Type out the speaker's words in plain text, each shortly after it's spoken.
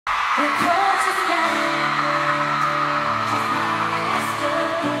We're close to Esther.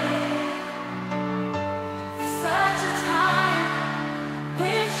 Such a time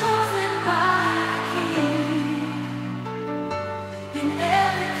we're chosen by King. In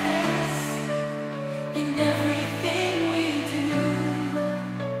every case, in everything we do,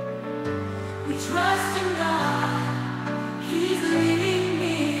 we trust in God. He's leading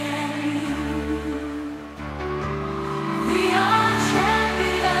me and you. We are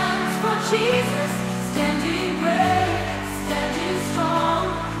champions for Jesus, standing brave, standing strong.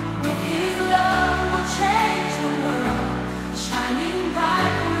 With His love, we'll change the world. Shining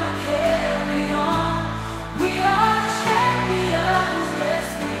bright, we'll carry on. We are champions, yes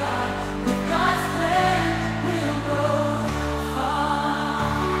we are. With God's plan, we'll go far.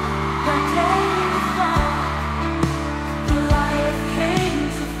 That day is gone. Goliath came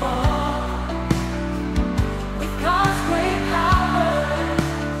to fall. With God's great power,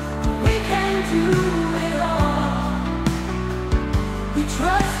 we can do it all. We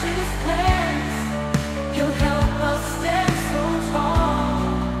trust His plans. He'll help us stand so tall.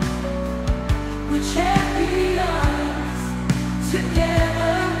 We're champions.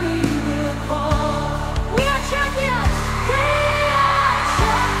 Together we will fall. We are champions. We are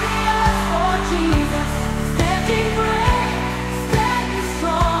champions for Jesus. Standing brave, standing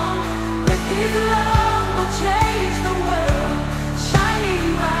strong. With His love, we'll change the world. Shining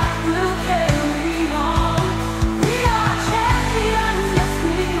bright, we'll carry on. We are champions, yes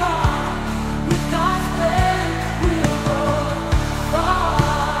we are. With God's plan, we'll go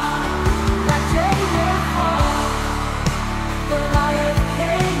far. That day will fall. Goliath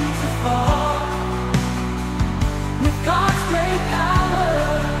came to fall. With God's great power,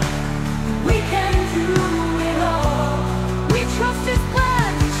 we can do it all. We trust His plan,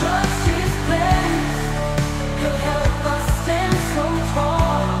 we trust His plan. He'll help us stand so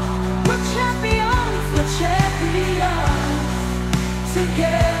tall. We're champions, we're champions.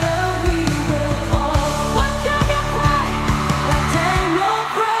 Together we will fall. What can you pray? Like Daniel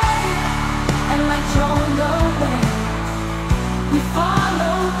prayed, and like Jonah went. We follow